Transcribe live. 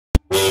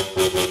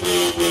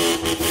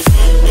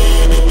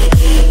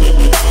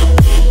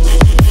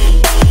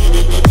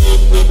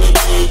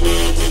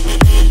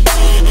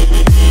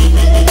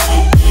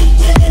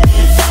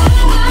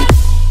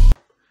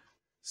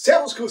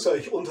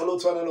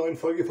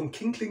Folge von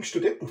Kling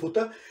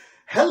Studentenfutter.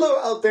 Hello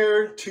out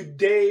there.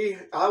 Today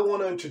I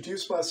want to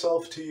introduce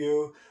myself to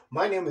you.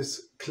 My name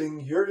is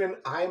Kling Jürgen.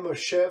 I'm a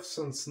chef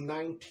since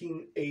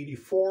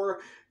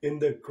 1984 in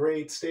the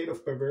great state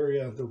of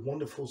Bavaria, the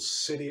wonderful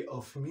city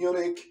of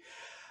Munich.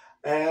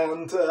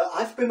 And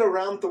I've been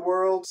around the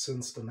world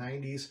since the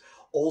 90s,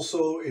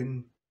 also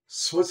in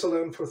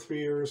Switzerland for 3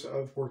 years.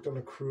 I've worked on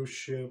a cruise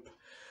ship,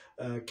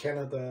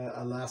 Canada,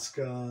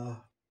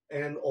 Alaska,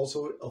 and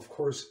also, of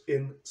course,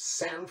 in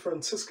San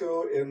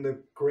Francisco in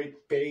the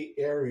Great Bay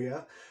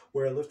Area,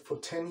 where I lived for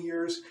 10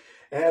 years.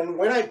 And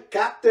when I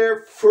got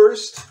there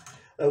first,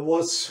 it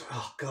was,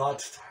 oh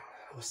God,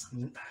 it was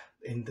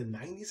in the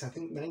 90s, I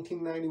think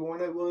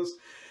 1991 it was.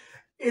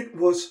 It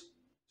was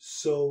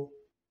so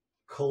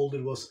cold.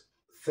 It was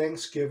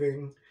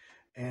Thanksgiving,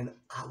 and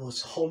I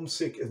was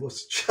homesick. It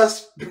was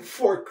just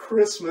before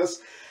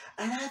Christmas.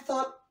 And I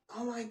thought,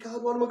 oh my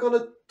God, what am I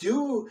gonna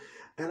do?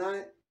 And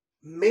I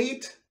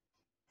made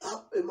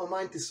up in my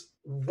mind this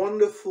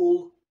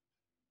wonderful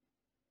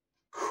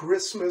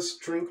Christmas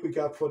drink we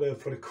got for the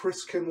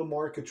Christkindl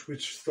market,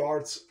 which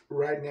starts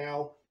right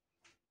now,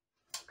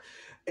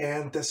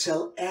 and they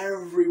sell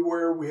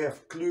everywhere. We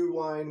have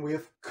glühwein, we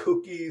have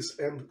cookies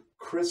and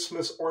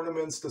Christmas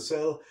ornaments to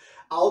sell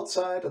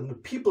outside, and the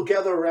people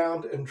gather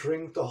around and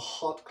drink the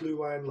hot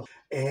glühwein.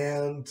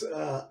 And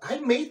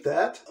I made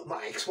that.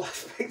 My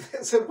ex-wife back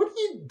then said, "What are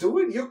you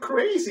doing? You're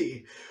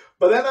crazy."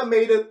 But then I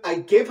made it, I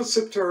gave a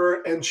sip to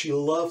her, and she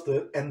loved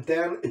it. And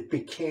then it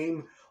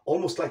became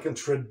almost like a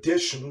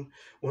tradition.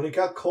 When it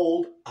got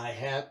cold, I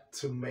had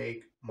to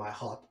make my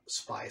hot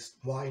spiced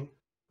wine,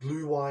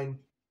 glühwein.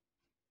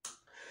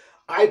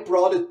 I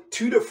brought it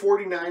to the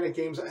 49er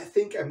games. I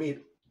think I made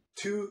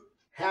 2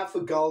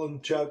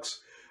 half-a-gallon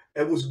jugs.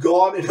 It was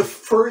gone in the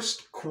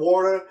first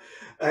quarter.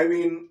 I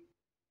mean,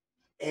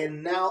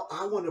 and now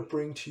I want to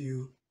bring to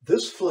you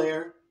this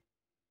flair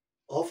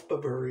of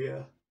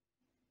Bavaria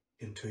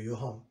into your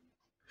home.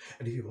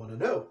 And if you want to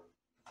know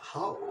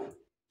how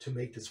to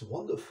make this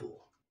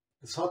wonderful,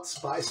 this hot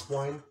spiced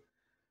wine,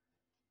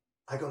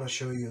 I'm gonna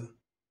show you,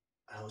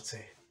 I would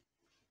say,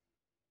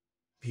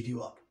 beat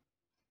you up.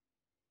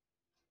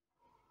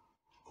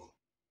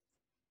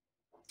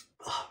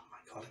 Oh my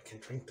God, I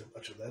can't drink too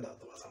much of that,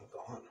 otherwise I'm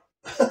gone.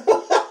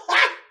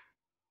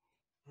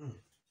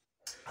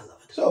 I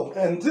love it. So,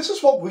 and this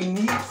is what we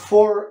need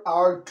for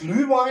our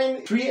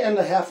glühwein: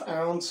 3½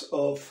 ounce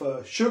of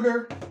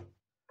sugar,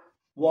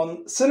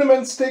 1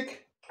 cinnamon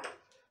stick,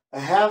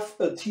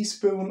 ½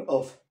 teaspoon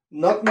of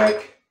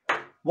nutmeg,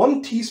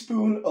 1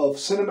 teaspoon of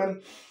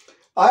cinnamon.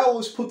 I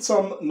always put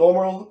some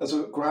normal, as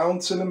a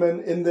ground cinnamon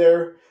in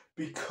there,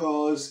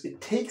 because it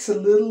takes a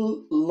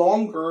little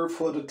longer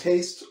for the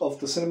taste of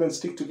the cinnamon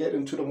stick to get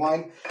into the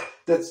wine.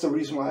 That's the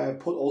reason why I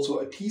put also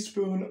a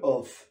teaspoon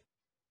of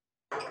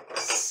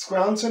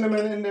ground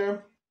cinnamon in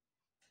there.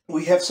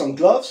 We have some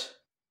cloves,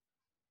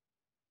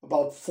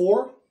 about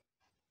 4,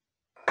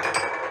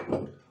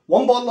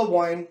 1 bottle of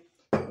wine,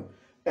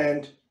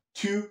 and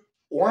 2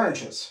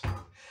 oranges.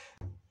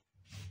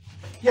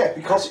 Yeah,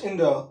 because in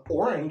the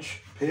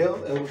orange peel,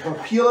 we can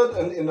peel it,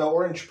 and in the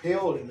orange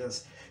peel, in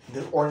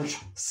the orange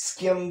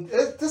skin,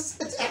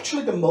 it's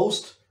actually the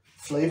most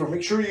flavor.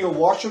 Make sure you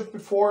wash it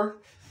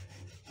before.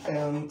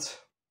 And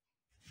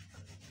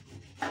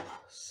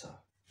so,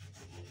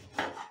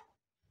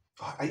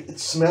 it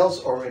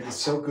smells already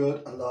so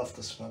good. I love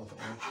the smell of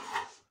orange.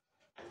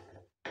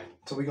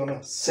 So we're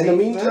gonna, in the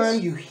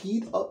meantime, you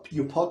heat up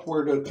your pot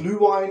where the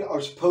glühwein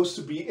are supposed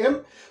to be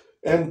in.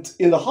 And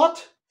in the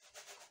hot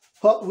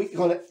pot, we're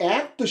gonna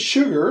add the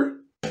sugar.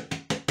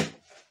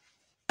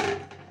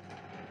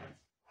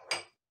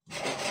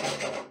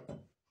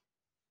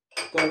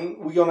 Then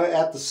we're gonna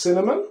add the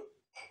cinnamon.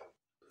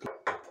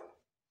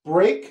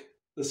 Break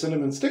the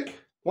cinnamon stick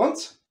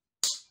once.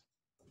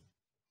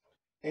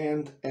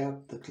 And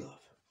add the clove.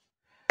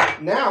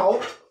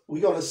 Now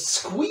we're gonna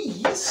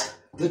squeeze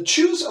the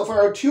juice of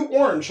our 2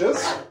 oranges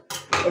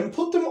and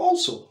put them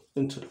also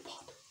into the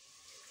pot.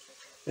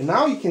 And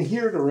now you can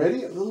hear it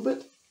already a little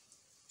bit.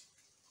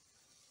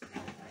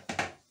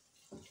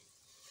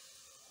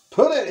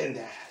 Put it in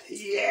there.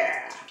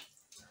 Yeah.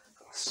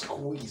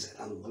 Squeeze it.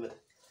 I love it.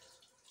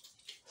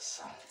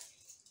 So.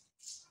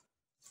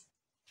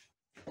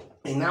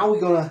 And now we're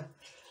gonna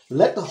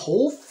let the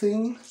whole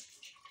thing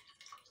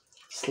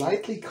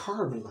slightly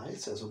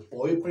caramelize as a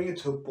boil, bring it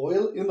to a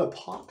boil in the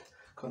pot.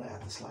 Gonna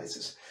add the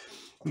slices,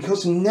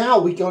 because now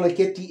we're gonna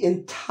get the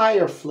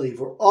entire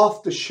flavor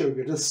of the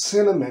sugar, the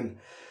cinnamon,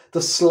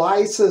 the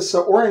slices,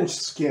 the orange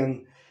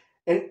skin,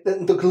 and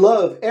the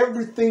clove.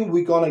 Everything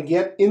we're gonna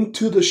get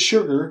into the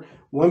sugar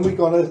when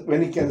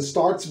it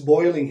starts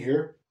boiling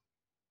here,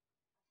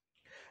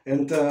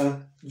 and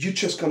you're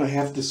just gonna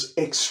have this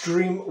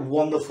extreme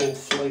wonderful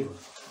flavor.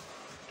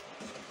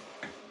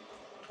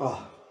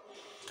 Oh.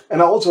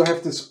 And I also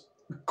have this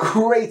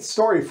great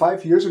story.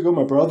 5 years ago,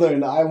 my brother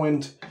and I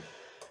went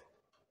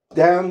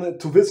down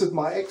to visit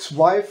my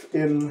ex-wife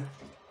in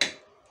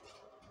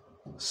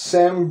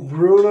San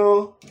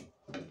Bruno,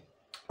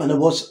 and it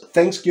was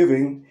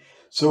Thanksgiving.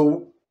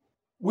 So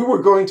we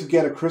were going to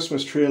get a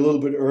Christmas tree a little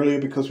bit earlier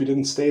because we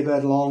didn't stay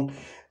that long,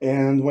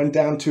 and went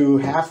down to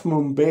Half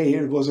Moon Bay.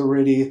 It was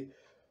already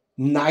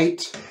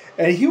night,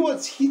 and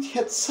he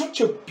had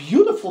such a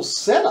beautiful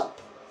setup.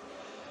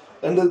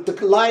 And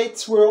the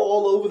lights were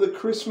all over the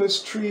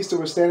Christmas trees. They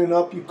were standing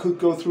up. You could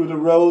go through the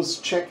rows,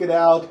 check it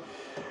out.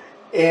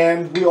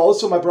 And we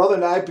also, my brother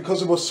and I,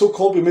 because it was so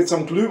cold, we made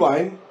some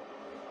Glühwein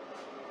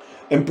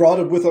and brought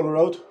it with on the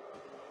road.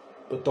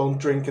 But don't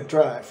drink and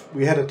drive.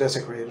 We had a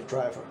designated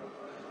driver.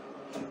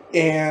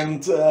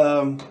 And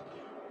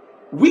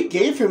we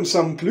gave him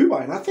some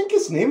Glühwein. I think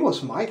his name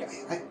was Mike.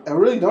 I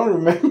really don't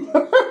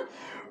remember.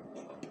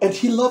 And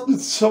he loved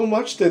it so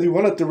much that he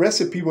wanted the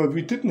recipe, but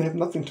we didn't have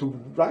nothing to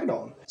write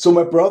on. So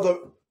my brother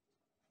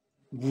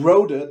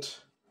wrote it.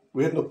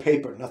 We had no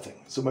paper,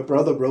 nothing. So my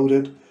brother wrote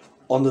it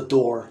on the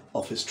door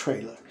of his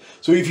trailer.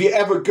 So if you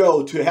ever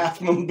go to Half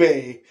Moon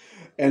Bay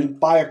and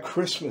buy a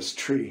Christmas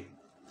tree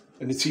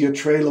and you see a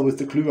trailer with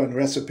the Glühwein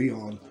recipe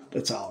on,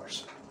 that's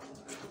ours.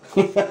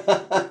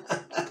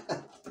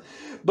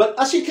 But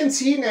as you can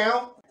see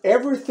now,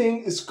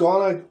 everything is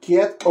gonna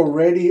get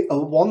already a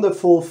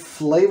wonderful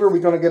flavor. We're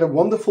gonna get a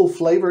wonderful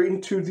flavor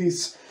into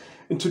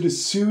the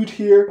suit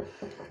here.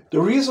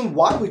 The reason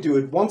why we do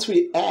it, once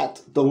we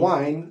add the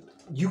wine,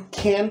 you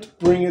can't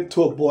bring it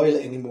to a boil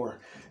anymore.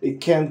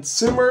 It can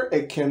simmer,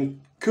 it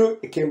can cook,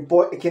 it can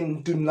boil, it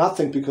can do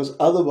nothing, because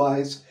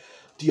otherwise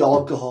the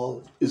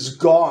alcohol is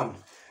gone.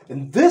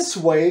 And this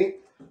way,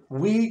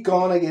 we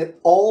gonna get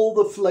all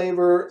the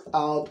flavor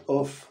out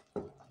of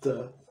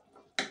the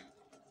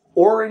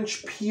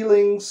orange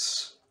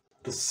peelings,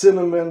 the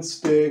cinnamon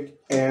stick,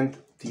 and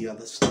the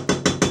other stuff.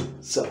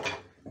 So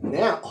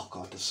now, oh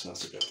god, this smells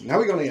so good. Now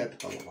we're gonna add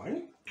the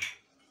wine.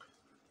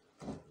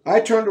 I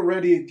turned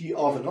already the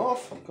oven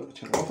off. I'm gonna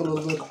turn it off a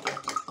little bit.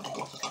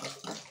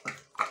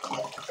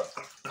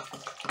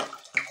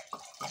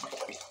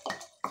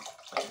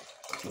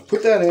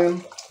 Put that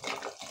in.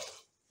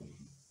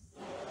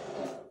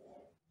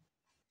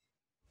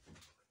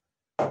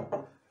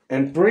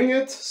 And bring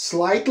it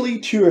slightly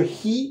to a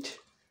heat.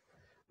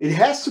 It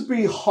has to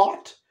be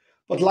hot,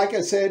 but like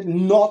I said,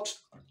 not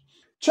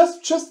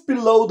just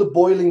below the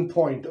boiling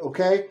point,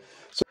 okay?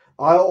 So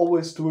I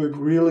always do it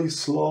really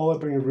slow. I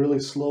bring it really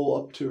slow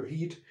up to a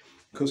heat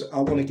because I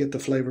want to get the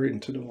flavor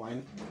into the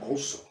wine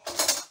also.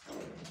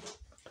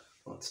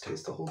 Let's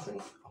taste the whole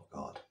thing. Oh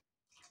god.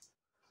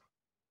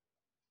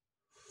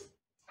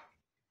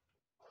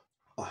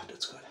 Oh,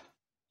 that's good.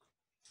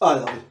 I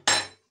love it.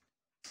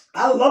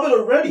 I love it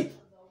already.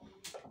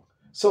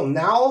 So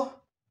now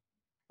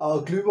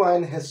our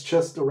Glühwein has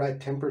just the right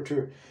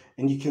temperature,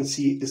 and you can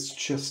see it's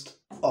just,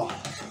 oh,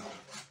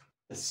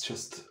 it's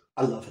just,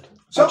 I love it.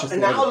 So, and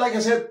now, like I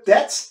said,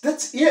 that's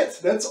it.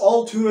 That's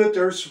all to it.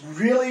 There's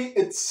really,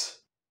 it's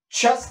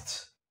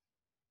just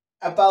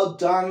about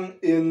done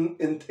in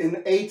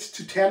 8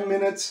 to 10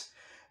 minutes,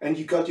 and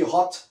you got your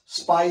hot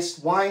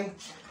spiced wine.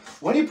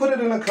 When you put it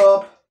in a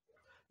cup,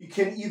 you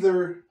can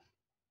either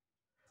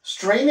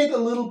strain it a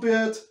little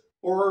bit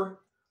or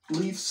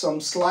leave some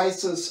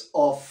slices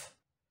of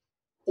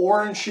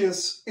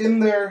oranges in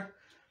there.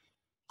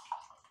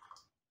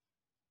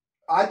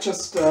 I'm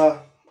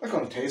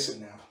gonna taste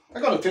it now.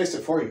 I'm gonna taste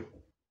it for you.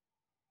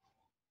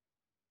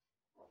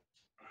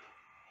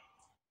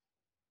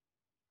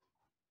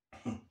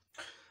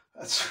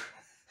 That's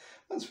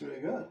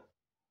really good.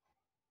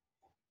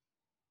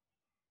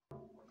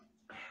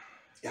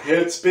 Yeah.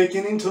 It's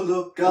beginning to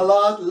look a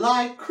lot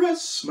like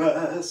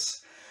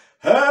Christmas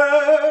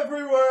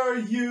everywhere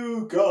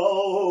you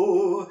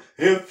go.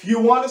 If you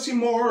want to see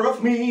more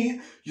of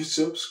me, you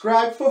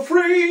subscribe for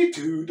free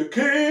to the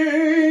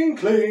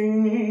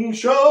Kling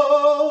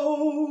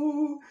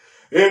Show.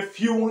 If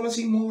you want to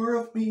see more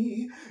of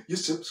me, you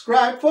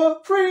subscribe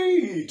for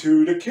free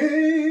to the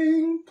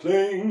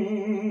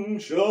Kling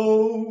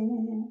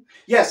Show.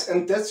 Yes,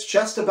 and that's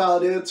just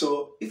about it.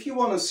 So if you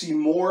want to see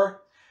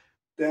more,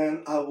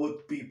 then I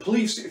would be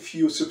pleased if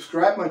you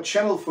subscribe my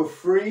channel for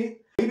free.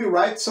 Maybe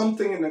write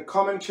something in the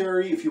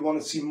commentary if you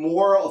want to see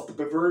more of the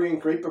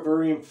great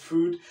Bavarian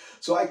food,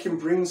 so I can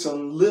bring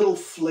some little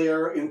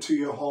flair into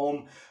your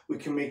home. We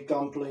can make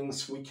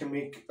dumplings, we can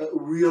make a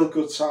real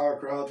good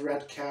sauerkraut,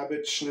 red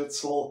cabbage,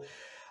 schnitzel.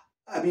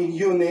 I mean,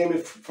 you name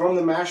it, from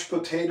the mashed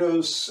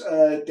potatoes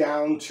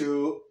down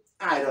to,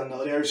 I don't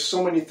know, there's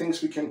so many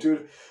things we can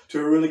do to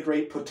a really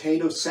great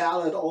potato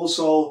salad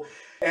also.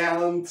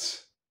 And,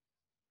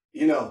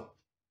 you know,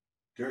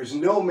 there's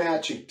no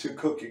magic to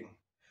cooking.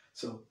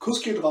 So,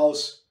 Kuss geht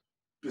raus,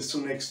 bis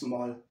zum nächsten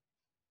Mal.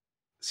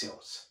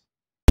 Servus.